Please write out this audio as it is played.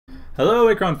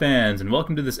Hello Achron fans, and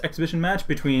welcome to this exhibition match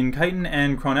between Kytin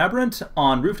and ChronAberant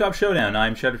on Rooftop Showdown.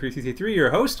 I'm Shadow333,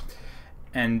 your host,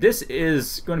 and this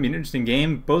is going to be an interesting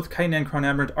game. Both Kytin and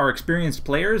ChronAberant are experienced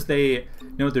players. They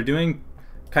know what they're doing.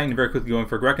 Kytin very quickly going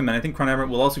for Grekim, and I think ChronAberant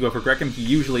will also go for Grekim. He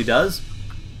usually does.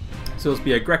 So this will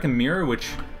be a Grekim miirror, which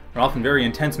are often very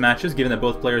intense matches, given that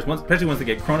both players, especially once they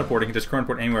get ChronAport, they can just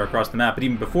ChronAport anywhere across the map. But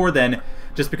even before then,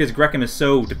 just because Grekim is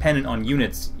so dependent on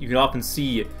units, you can often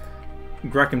see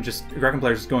Grekim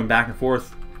players just going back and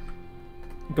forth,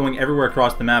 going everywhere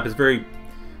across the map. Is very,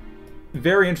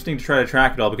 very interesting to try to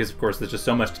track it all, because of course there's just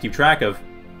so much to keep track of.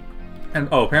 And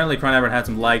apparently ChronAberant had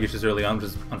some lag issues early on, which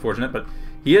is unfortunate, but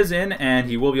he is in, and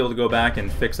he will be able to go back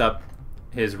and fix up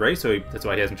his race, so that's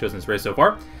why he hasn't chosen this race so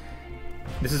far.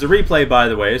 This is a replay, by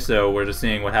the way, so we're just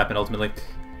seeing what happened ultimately.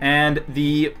 And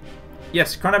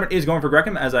yes, ChronAberant is going for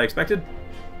Grekim, as I expected.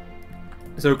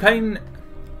 So Kytin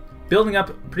building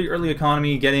up pretty early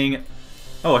economy, getting,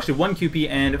 actually 1 QP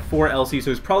and 4 LC,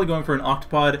 so he's probably going for an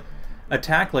Octopod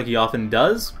attack like he often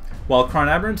does. While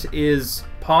ChronAberant is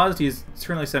paused, he's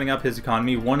currently setting up his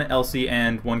economy, 1 LC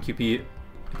and 1 QP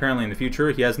apparently in the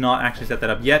future. He has not actually set that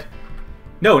up yet.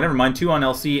 No, never mind, 2 on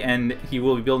LC, and he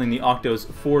will be building the Octos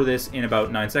for this in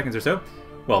about 9 seconds or so.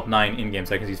 Well, 9 in-game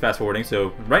seconds, he's fast-forwarding,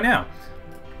 so right now.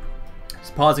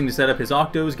 He's pausing to set up his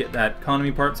Octos, get that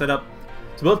economy part set up.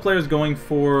 So both players going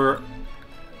for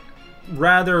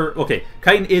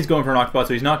Kytin is going for an Octopod,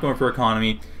 so he's not going for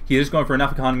economy. He is going for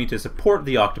enough economy to support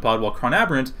the Octopod, while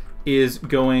ChronAberant is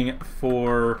going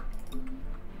for...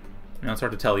 it's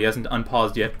hard to tell, he hasn't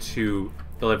unpaused yet to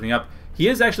build everything up. He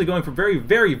is actually going for very,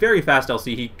 very, very fast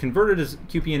LC. He converted his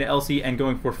QP into LC and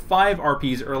going for 5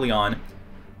 RPs early on.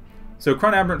 So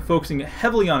ChronAberant focusing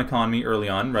heavily on economy early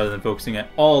on, rather than focusing at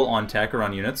all on tech or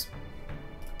on units.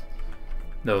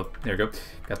 Though, there we go.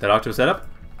 Got that Octo set up.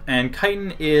 And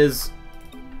Kytin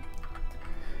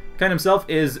himself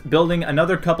is building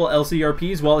another couple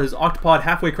LCRPs, while his Octopod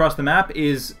halfway across the map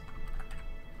is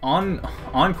on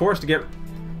course to get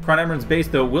ChronAberant's base,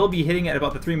 though will be hitting at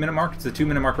about the 3-minute mark. It's the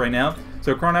 2-minute mark right now.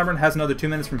 So ChronAberant has another 2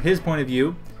 minutes from his point of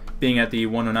view, being at the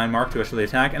 109 mark to actually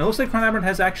attack. And it looks like ChronAberant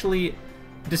has actually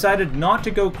decided not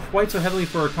to go quite so heavily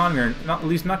for economy, or at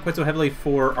least not quite so heavily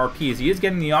for RPs. He is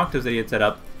getting the Octos that he had set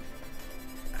up.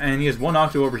 And he has one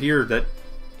Octo over here that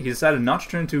he decided not to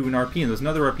turn into an RP, and there's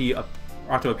another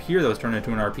Octo up here that was turned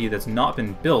into an RP that's not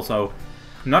been built, so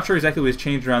I'm not sure exactly what's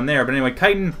changed around there. But anyway,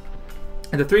 Kytin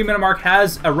at the 3-minute mark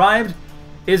has arrived,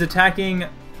 is attacking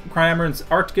ChronAberant's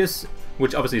Arcticus,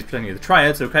 which obviously is protecting the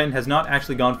Triad, so Kytin has not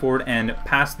actually gone forward and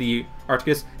passed the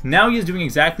Arcticus. Now he is doing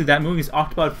exactly that, moving his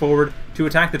Octopod forward to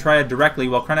attack the Triad directly,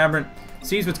 while ChronAberant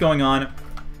sees what's going on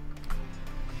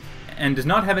and does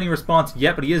not have any response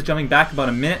yet, but he is jumping back about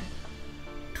a minute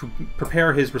to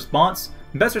prepare his response.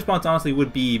 The best response, honestly,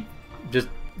 would be just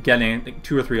getting like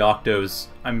 2 or 3 Octos.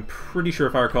 I'm pretty sure,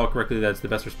 if I recall correctly, that's the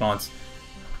best response.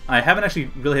 I haven't actually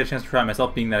really had a chance to try it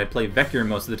myself, being that I play Vector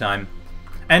most of the time.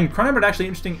 And ChronAberant, actually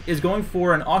interesting, is going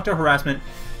for an counter-harassment,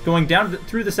 going down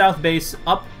through the south base,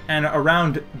 up and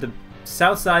around the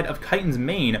south side of Kytin's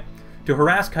main to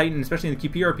harass Kytin, especially in the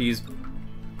QPRPs,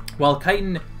 while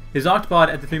Kytin, his Octopod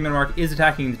at the 3-minute mark, is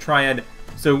attacking the Triad.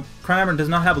 So ChronAberant does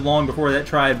not have long before that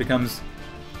Triad becomes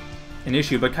an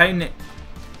issue. But Kytin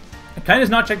has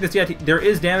not checked this yet. There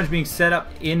is damage being set up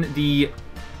in the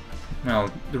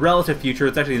relative future.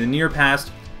 It's actually the near past.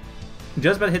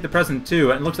 Just about to hit the present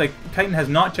too. And it looks like Kytin has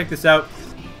not checked this out.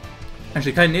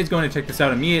 Actually, Kytin is going to check this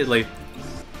out immediately.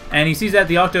 And he sees that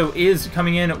the Octo is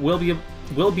coming in, will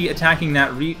be attacking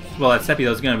that reef. Well, that Seppi, that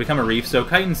was going to become a reef. So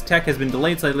Kytin's tech has been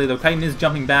delayed slightly, though Kytin is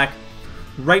jumping back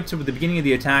right to the beginning of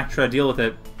the attack to try to deal with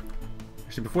it.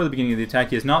 Actually, before the beginning of the attack,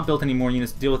 he has not built any more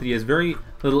units to deal with it. He has very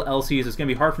little LCs, so it's going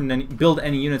to be hard for him to build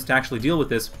any units to actually deal with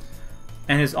this.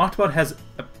 And his Octopod has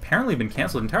apparently been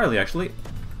cancelled entirely, actually.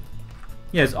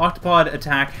 Yeah, his Octopod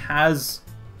attack has...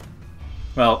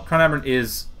 Well, ChronAberant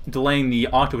is delaying the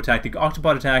Octo attack. The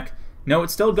Octopod attack... No,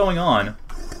 it's still going on.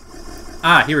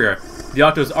 Ah, here we are. The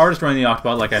Octos are destroying the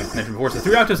Octopod, like I mentioned before. So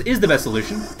 3 Octos is the best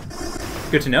solution.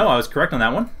 Good to know. I was correct on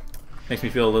that one. Makes me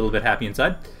feel a little bit happy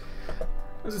inside.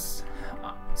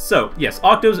 So, yes,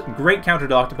 Octos, great counter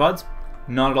to Octopods.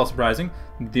 Not at all surprising.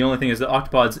 The only thing is that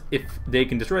Octopods, if they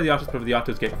can destroy the Octos, but if the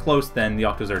Octos get close, then the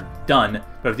Octos are done.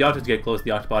 But if the Octos get close,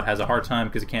 the Octopod has a hard time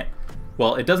because it can't...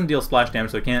 Well, it doesn't deal splash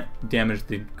damage, so it can't damage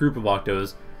the group of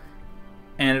Octos.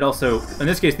 And it also... In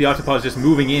this case, the Octopod is just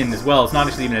moving in as well. It's not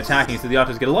actually even attacking, so the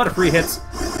Octos get a lot of free hits.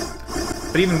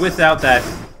 But even without that...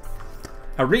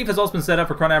 A reef has also been set up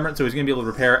for ChronAberant, so he's going to be able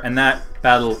to repair, and that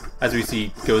battle, as we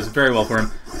see, goes very well for him.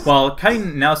 While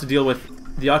Kytin now has to deal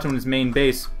with the Octo in his main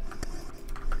base,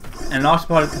 And an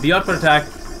Octopod, the Octopod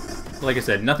attack, like I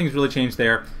said, nothing's really changed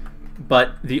there.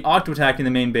 But the Octo attack in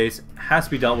the main base has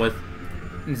to be dealt with.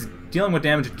 It's dealing what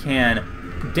damage it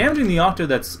can. Damaging the Octo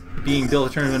that's being built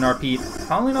to turn into an RP,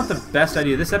 probably not the best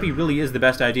idea. This epi really is the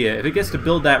best idea. If it gets to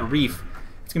build that Reef,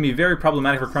 it's going to be very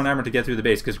problematic for ChronAberant to get through the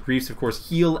base, because Reefs, of course,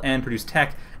 heal and produce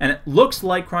tech. And it looks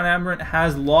like ChronAberant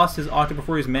has lost his Octo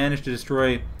before he's managed to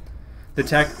destroy the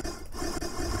tech.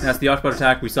 And that's the Octopod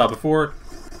attack we saw before.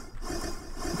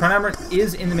 ChronAberant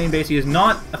is in the main base. He is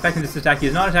not affecting this attack. He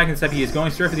is not attacking this epi. He is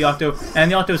going straight for the Octo. And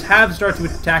the Octos have started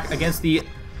to attack against the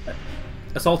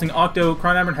assaulting Octo.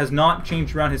 ChronAberant has not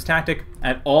changed around his tactic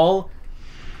at all.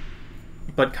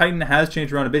 But Kytin has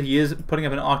changed around a bit. He is putting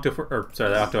up an Octo for... Or,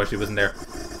 sorry, the Octo actually wasn't there.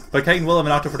 But Kytin will have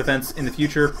an Octo for defense in the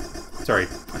future. Sorry,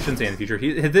 I shouldn't say in the future.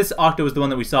 This Octo is the one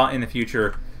that we saw in the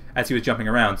future as he was jumping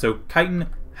around. So Kytin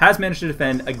has managed to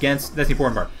defend against... That's the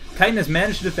important part. Kytin has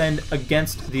managed to defend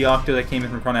against the Octo that came in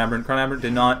from ChronAberant. ChronAberant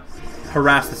did not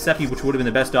harass the Seppi, which would have been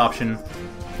the best option,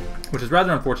 which is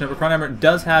rather unfortunate. But ChronAberant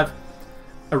does have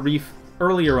a Reef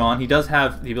earlier on. He does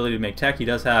have the ability to make tech. He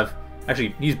does have...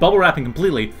 Actually, he's bubble wrapping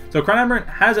completely. So ChronAberant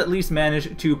has at least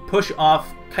managed to push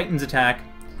off Kytin's attack.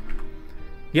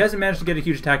 He hasn't managed to get a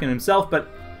huge attack in himself, but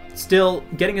still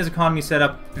getting his economy set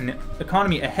up, an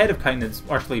economy ahead of Kytin is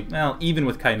actually, well, even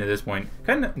with Kytin at this point.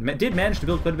 Kytin did manage to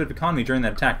build quite a bit of economy during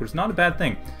that attack, which is not a bad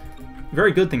thing.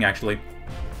 Very good thing, actually.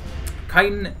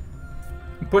 Kytin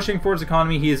pushing for his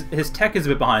economy. His tech is a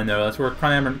bit behind, though. That's where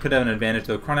ChronAberant could have an advantage,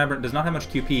 though. ChronAberant does not have much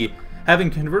QP.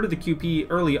 Having converted the QP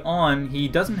early on, he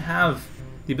doesn't have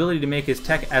the ability to make his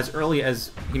tech as early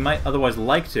as he might otherwise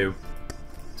like to.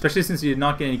 Especially since he did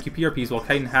not get any QPRPs, while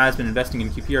Kytin has been investing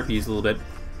in QPRPs a little bit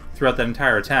throughout that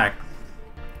entire attack.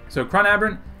 So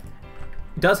ChronAberant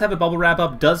does have a bubble wrap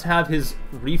up, does have his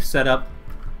Reef set up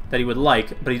that he would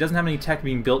like, but he doesn't have any tech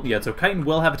being built yet. So Kytin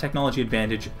will have a technology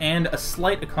advantage and a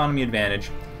slight economy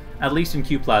advantage, at least in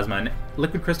Q Plasma. And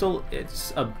Liquid Crystal,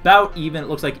 it's about even. It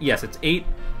looks like, yes, it's 8.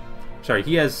 Sorry,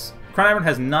 ChronAberant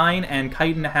has 9 and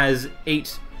Kytin has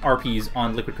 8 RPs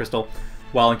on Liquid Crystal,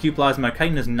 while in Q Plasma,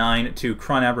 Kytin has 9 to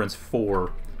ChronAberant's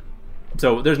 4.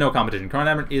 So there's no competition.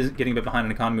 ChronAberant is getting a bit behind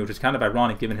in economy, which is kind of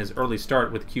ironic given his early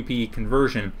start with QP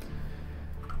conversion.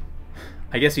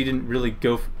 I guess he didn't really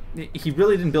go... He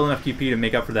really didn't build enough QP to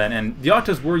make up for that, and the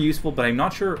Octos were useful, but I'm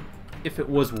not sure if it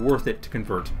was worth it to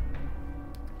convert.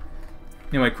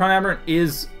 Anyway, ChronAberant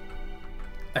is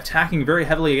attacking very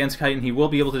heavily against Kytin. He will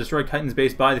be able to destroy Kytin's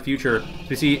base by the future. So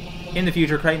you see, in the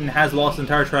future, Kytin has lost the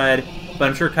entire triad, but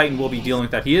I'm sure Kytin will be dealing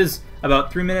with that. He is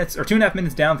about 3 minutes, or 2.5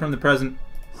 minutes down from the present.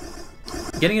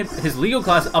 Getting his legal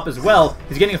class up as well.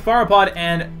 He's getting a Pharopod,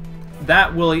 and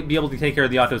that will be able to take care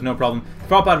of the Octos, no problem.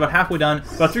 Pharopod about halfway done,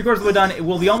 about 3/4 of the way done. It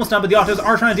will be almost done, but the Octos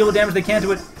are trying to deal with damage they can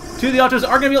to it. 2 of the Octos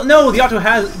are going to be... No, the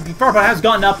Pharopod has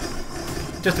gotten up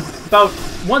just about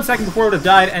 1 second before it would have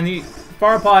died, and the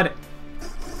Pharopod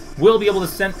will be able to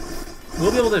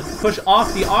push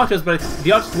off the Octos, but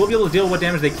the Octos will be able to deal with what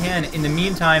damage they can. In the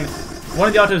meantime, one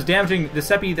of the Octos damaging the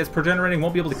Seppi that's progenerating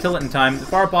won't be able to kill it in time. The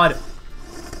Pharopod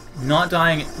not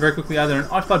dying very quickly either, and an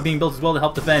Octopod being built as well to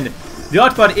help defend. The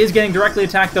Octopod is getting directly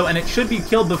attacked though, and it should be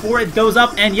killed before it goes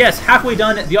up, and yes, halfway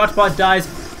done, the Octopod dies.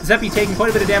 Seppi taking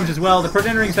quite a bit of damage as well. The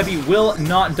progenerating Seppi will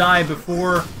not die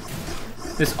before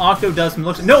this Octo does some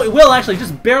looks. No, it will actually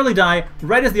just barely die.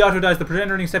 Right as the Octo dies, the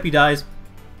progenerating Seppi dies.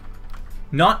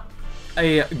 Not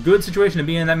a good situation to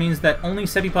be in. That means that only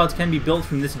Seppi pods can be built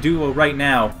from this duo right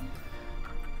now.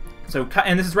 So,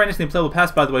 and this is right next to the playable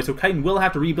pass, by the way, so Kytin will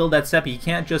have to rebuild that Seppi. He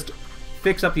can't just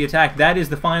fix up the attack. That is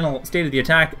the final state of the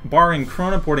attack, barring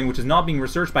chronoporting, which is not being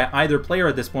researched by either player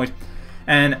at this point.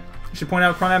 And I should point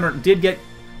out, ChronAberant did get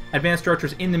advanced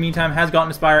structures in the meantime, has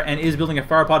gotten Aspire, and is building a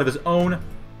Pharopod of his own.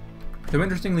 Though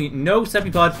interestingly, no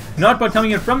Seppi pod. Octopod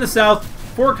coming in from the south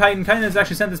for Kytin. Kytin has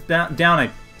actually sent this down.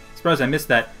 I'm surprised I missed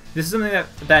that. This is something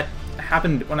that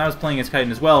happened when I was playing as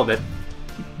Kytin as well, but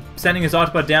sending his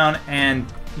Octopod down and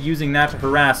using that to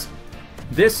harass.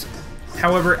 This,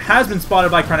 however, has been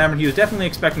spotted by ChronAberant. He was definitely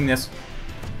expecting this,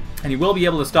 and he will be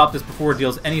able to stop this before it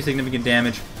deals any significant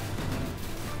damage.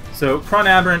 So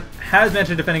ChronAberant has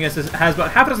managed to defend against this, has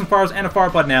about half a dozen Pharos and a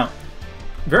Pharopod now.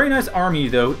 Very nice army,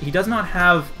 though. He does not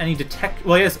have any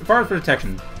well, he has Pharos for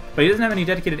detection, but he doesn't have any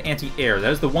dedicated anti-air.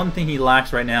 That is the one thing he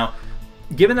lacks right now.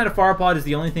 Given that a Pharopod is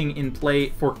the only thing in play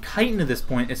for Kytin at this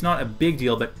point, it's not a big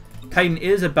deal, but Kytin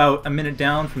is about a minute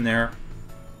down from there.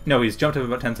 No, he's jumped up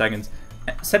about 10 seconds.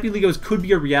 Seppi Legos could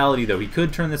be a reality, though. He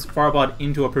could turn this Pharopod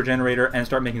into a progenerator and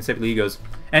start making Seppi Legos.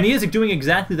 And he is doing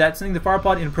exactly that, sending the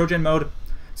Pharopod in progen mode.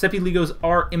 Seppi Legos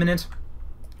are imminent,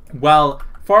 while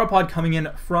Pharopod coming in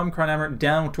from ChronAberant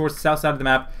down towards the south side of the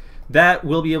map. that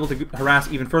will be able to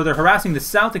harass even further. Harassing the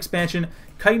south expansion,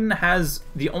 Kytin has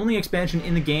the only expansion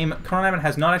in the game. ChronAberant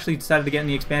has not actually decided to get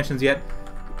any expansions yet.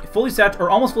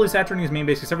 Almost fully saturating his main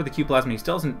base, except for the Q Plasma. He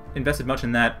still hasn't invested much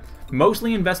in that.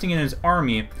 Mostly investing in his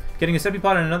army, getting a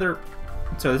Sepipod and another...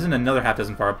 So this isn't another half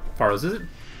dozen Pharos, is it?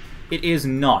 It is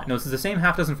not. No, this is the same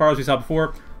half dozen Pharos we saw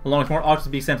before, along with more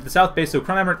Octos being sent to the south base. So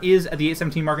ChronAberant is at the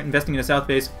 817 market, investing in a south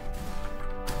base.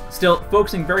 Still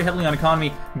focusing very heavily on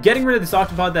economy, getting rid of this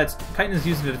Octopod that Kytin is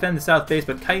using to defend the south base,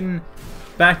 but Kytin,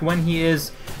 back when he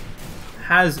is,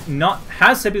 has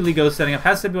Sepiligo setting up,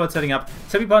 has Sepipod setting up.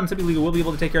 Sepipod and Sepiligo will be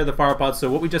able to take care of the Pharopod, so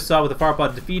what we just saw with the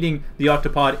Pharopod defeating the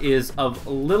Octopod is of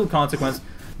little consequence.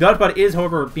 The Octopod is,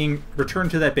 however, being returned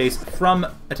to that base from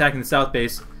attacking the south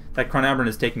base that ChronAberant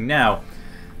is taking now.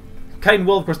 Kytin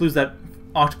will, of course, lose that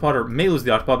Octopod, or may lose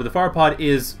the Octopod, but the Pharopod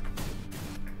is...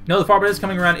 No, the Pharopod is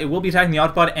coming around. It will be attacking the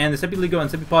Octopod, and the Sepiligo and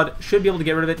Sepipod should be able to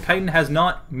get rid of it. Kytin has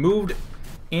not moved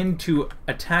into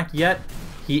attack yet.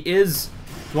 He is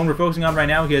the one we're focusing on right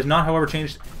now. He has not, however,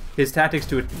 changed his tactics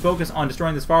to focus on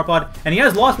destroying this Pharopod, and he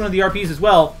has lost one of the RPs as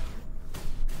well.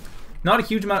 Not a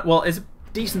huge amount. Well, it's a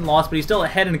decent loss, but he's still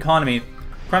ahead in economy.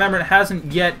 ChronAberant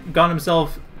hasn't yet gotten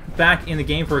himself back in the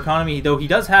game for economy, though he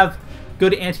does have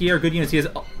good anti-air, good units. He has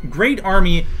a great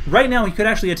army. Right now, he could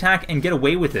actually attack and get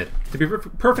away with it. To be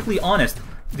perfectly honest,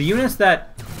 the units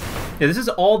that... Yeah, this is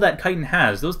all that Kytin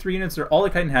has. Those 3 units are all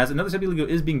that Kytin has. Another Sepiligo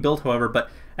is being built, however, but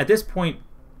at this point,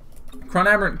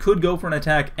 ChronAberant could go for an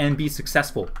attack and be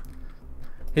successful.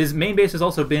 His main base has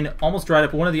also been almost dried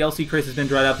up. One of the LC crates has been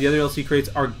dried up. The other LC crates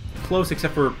are close,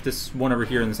 except for this one over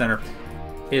here in the center.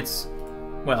 It's...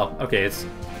 Well, okay, it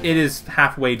is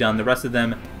halfway done. The rest of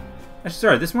them... Actually,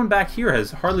 sorry, this one back here has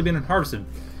hardly been harvested.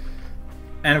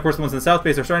 And of course the ones in the south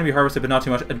base are starting to be harvested, but not too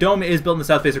much. A dome is built in the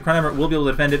south base, so ChronAberant will be able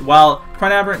to defend it, while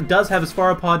ChronAberant does have his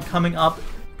Pharopod coming up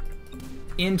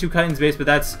into Kytin's base, but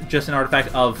that's just an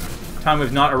artifact of time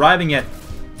waves not arriving yet.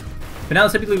 But now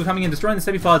the Sepiligo coming in, destroying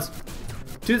the Sepipods.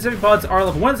 2 of the Sepipods are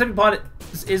left. One of the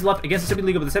Sepipods is left against the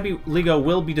Sepiligo, but the Sepiligo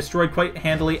will be destroyed quite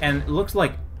handily, and it looks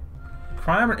like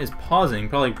ChronAberant is pausing.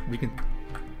 Probably we can...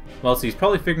 Well, see, he's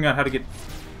probably figuring out how to get...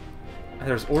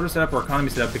 There's order set up or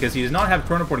economy set up, because he does not have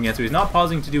chronoporting yet, so he's not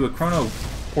pausing to do a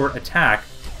chronoport attack.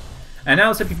 And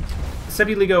now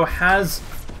Sepiligo has...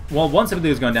 Well, one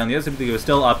Sepiligo's gone down, the other Sepiligo is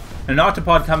still up. And an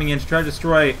Octopod coming in to try to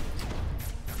destroy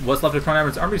what's left of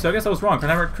ChronAberant's army, so I guess I was wrong.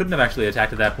 ChronAberant couldn't have actually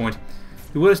attacked at that point.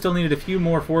 He would have still needed a few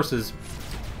more forces,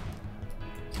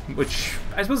 which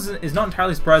I suppose is not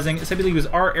entirely surprising.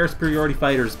 Sepiligos are air superiority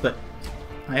fighters, but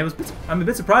I'm a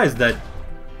bit surprised that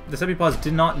the Sepipods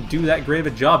did not do that great of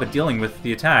a job at dealing with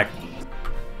the attack.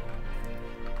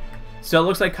 So it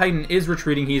looks like Kytin is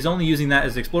retreating. He's only using that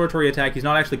as an exploratory attack. He's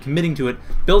not actually committing to it.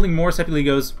 Building more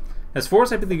Sepiligos. Has 4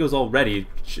 Sepiligos already,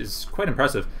 which is quite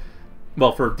impressive.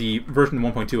 Well, for the version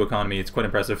 1.2 economy, it's quite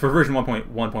impressive. For version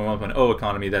 1.1.0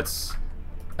 economy, that's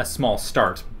a small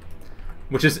start,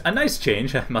 which is a nice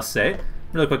change, I must say.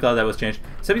 Really quite glad that was changed.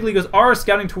 Sepiligos are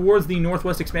scouting towards the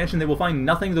northwest expansion. They will find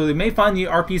nothing, though they may find the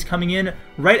RPs coming in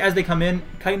right as they come in.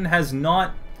 Kytin has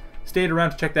not stayed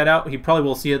around to check that out. He probably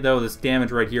will see it, though. This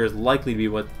damage right here is likely to be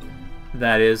what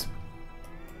that is.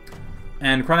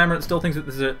 And ChronAberant still thinks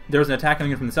that there's an attack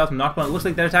coming in from the south from Octopod. It looks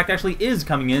like that attack actually is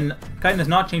coming in. Kytin has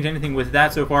not changed anything with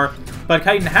that so far, but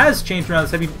Kytin has changed around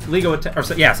the Sepiligo attack,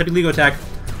 Sepiligo attack,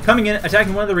 coming in,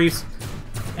 attacking one of the reefs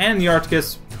and the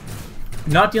Arcticus,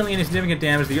 not dealing any significant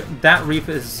damage. That reef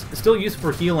is still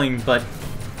useful for healing, but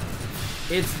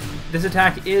this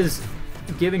attack is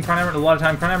giving ChronAberant a lot of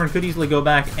time. ChronAberant could easily go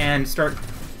back and start...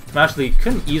 Well, actually,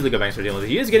 couldn't easily go back and start dealing with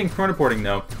it. He is getting chronoporting,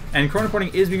 though, and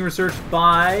chronoporting is being researched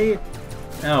by...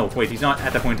 Oh, wait, he's not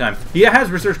at that point in time. He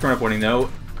has researched chronoporting, though.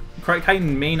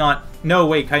 Kytin may not... No,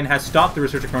 wait, Kytin has stopped the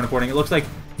research of chronoporting. It looks like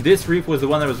this reef was the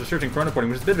one that was researching chronoporting,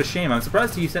 which is a bit of a shame. I'm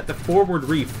surprised he set the forward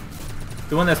reef,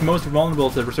 the one that's most vulnerable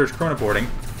to research chronoporting.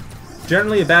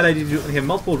 Generally a bad idea to do when you have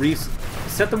multiple reefs.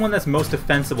 Set the one that's most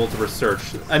defensible to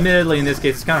research. Admittedly, in this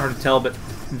case, it's kind of hard to tell, but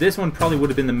this one probably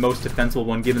would have been the most defensible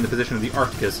one given the position of the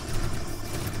Arcticus.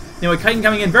 Anyway, Kytin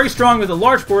coming in very strong with a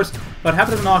large force, about half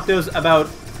a dozen Octos, about...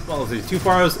 Well, let's see, 2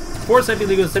 Pharos, 4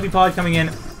 Sepiligos, Sepipod coming in,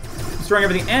 destroying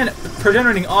everything, and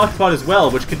progenerating Octopod as well,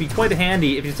 which could be quite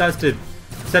handy if he decides to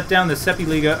set down the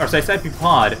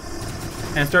Sepipod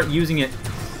and start using it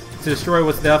to destroy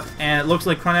what's left. And it looks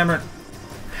like ChronAberant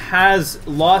has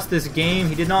lost this game.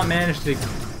 He did not manage to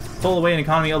pull away in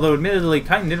economy, although admittedly,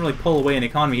 Kytin didn't really pull away in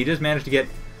economy. He just managed to get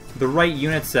the right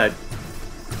unit set.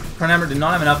 ChronAberant did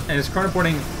not have enough, and his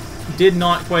chronoporting did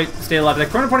not quite stay alive.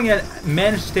 If that chronoporting had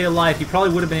managed to stay alive, he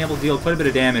probably would have been able to deal quite a bit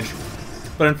of damage.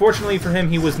 But unfortunately for him,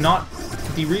 he was not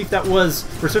the reef that was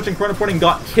researching chronoporting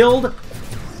got killed.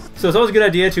 So it's always a good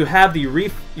idea to have the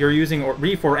reef you're using, or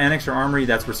reef or annex or armory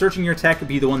that's researching your tech,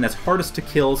 be the one that's hardest to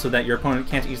kill so that your opponent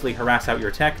can't easily harass out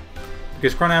your tech.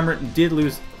 Because ChronAberant did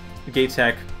lose gate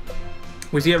tech.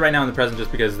 We see it right now in the present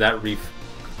just because that reef,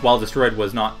 while destroyed,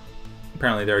 was not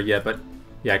apparently there yet. But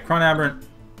yeah, ChronAberant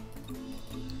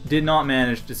did not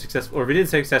manage to successfully, or if he did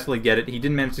successfully get it, he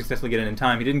didn't manage to successfully get it in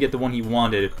time. He didn't get the one he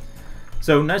wanted.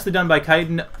 So nicely done by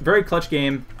Kytin. Very clutch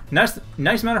game. Nice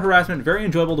amount of harassment. Very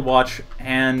enjoyable to watch.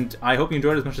 And I hope you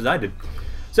enjoyed it as much as I did.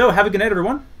 So have a good night,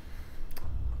 everyone.